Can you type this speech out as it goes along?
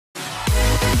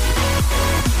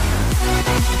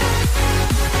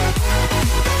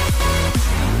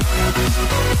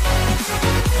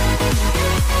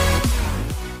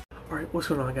What's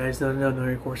going on, guys? No,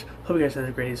 of course. Hope you guys had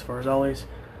a great day as far as always.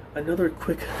 Another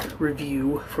quick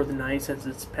review for the night since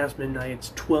it's past midnight.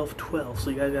 It's 12:12, so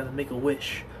you guys gotta make a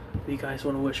wish. What do you guys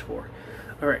want to wish for?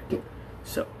 Alright,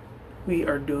 so we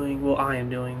are doing, well, I am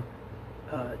doing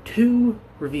 2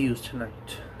 reviews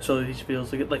tonight. So these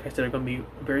videos, like I said, are going to be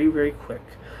very, very quick.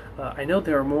 I know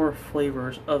there are more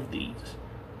flavors of these,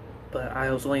 but I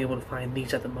was only able to find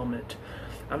these at the moment.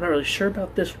 I'm not really sure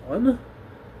about this one.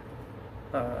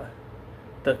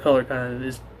 The color kind of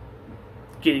is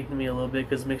getting to me a little bit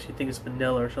because it makes you think it's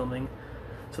vanilla or something.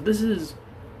 So this is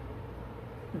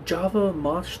Java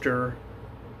Monster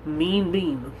Mean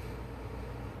Bean.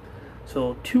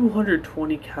 So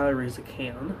 220 calories a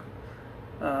can,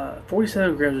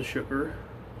 47 grams of sugar,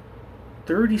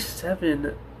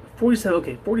 47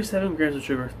 grams of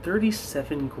sugar,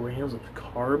 37 grams of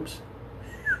carbs.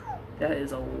 That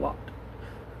is a lot.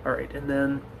 Alright, and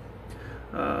then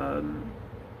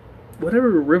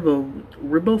whatever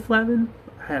riboflavin,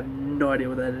 I have no idea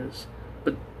what that is.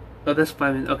 But oh, that's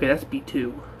vitamin. Okay, that's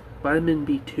B2. Vitamin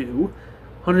B2,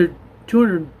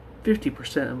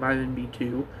 250% of vitamin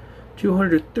B2,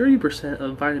 230%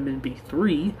 of vitamin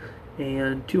B3,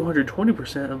 and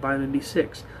 220% of vitamin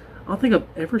B6. I don't think I've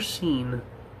ever seen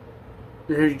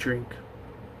an energy drink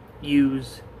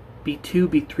use B2,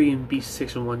 B3, and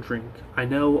B6 in one drink. I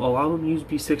know a lot of them use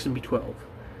B6 and B12.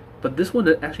 But this one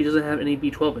actually doesn't have any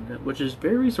B12 in it, which is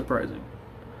very surprising.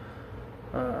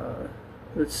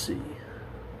 Let's see.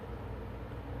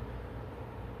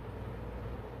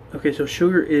 Okay, so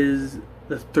sugar is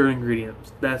the third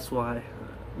ingredient. That's why.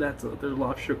 There's a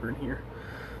lot of sugar in here.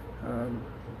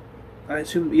 I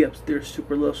assume, yep, there's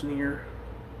sucralose in here.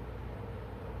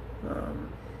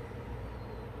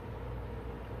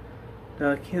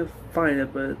 Now I can't find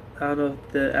it, but I don't know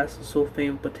if the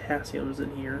acesulfame potassium is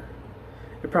in here.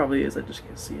 It probably is, I just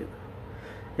can't see it.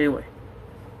 Anyway.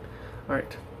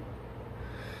 Alright.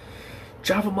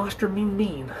 Java Monster Mean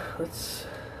Bean. Let's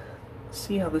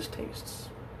see how this tastes.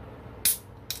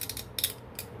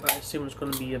 I assume it's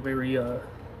going to be a very, I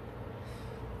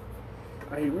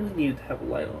really need to have a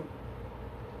light on.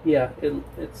 Yeah,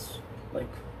 it's like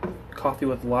coffee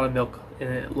with a lot of milk,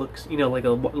 and it looks, it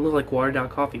looks like watered down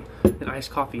coffee. And iced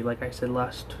coffee, like I said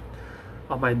last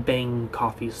on my Bang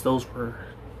coffees. Those were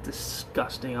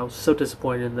disgusting. I was so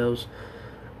disappointed in those.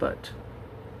 But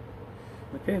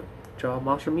okay, Java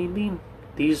Monster Mean Bean.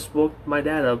 These woke my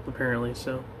dad up apparently,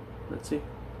 so let's see.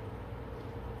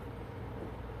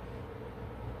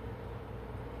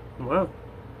 Wow,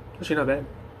 actually not bad.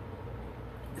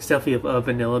 It's definitely a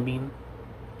vanilla bean,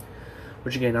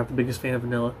 which again, not the biggest fan of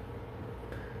vanilla,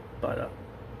 but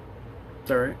it's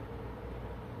alright.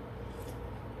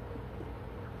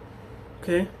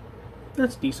 Okay,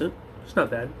 that's decent. It's not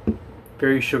bad.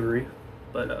 Very sugary,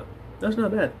 but that's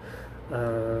not bad.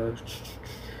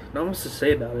 Not much to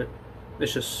say about it.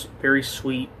 It's just very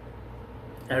sweet.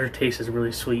 Aftertaste is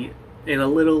really sweet, and a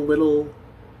little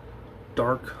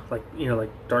dark, like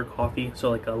like dark coffee. So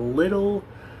like a little.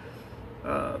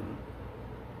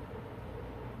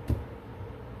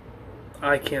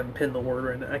 I can't pin the word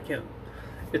right now. I can't.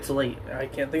 It's late. I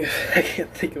can't think. I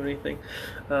can't think of anything.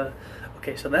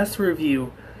 Okay, so that's the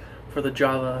review for the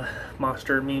Java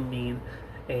Monster Mean Bean,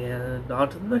 and on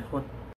to the next one.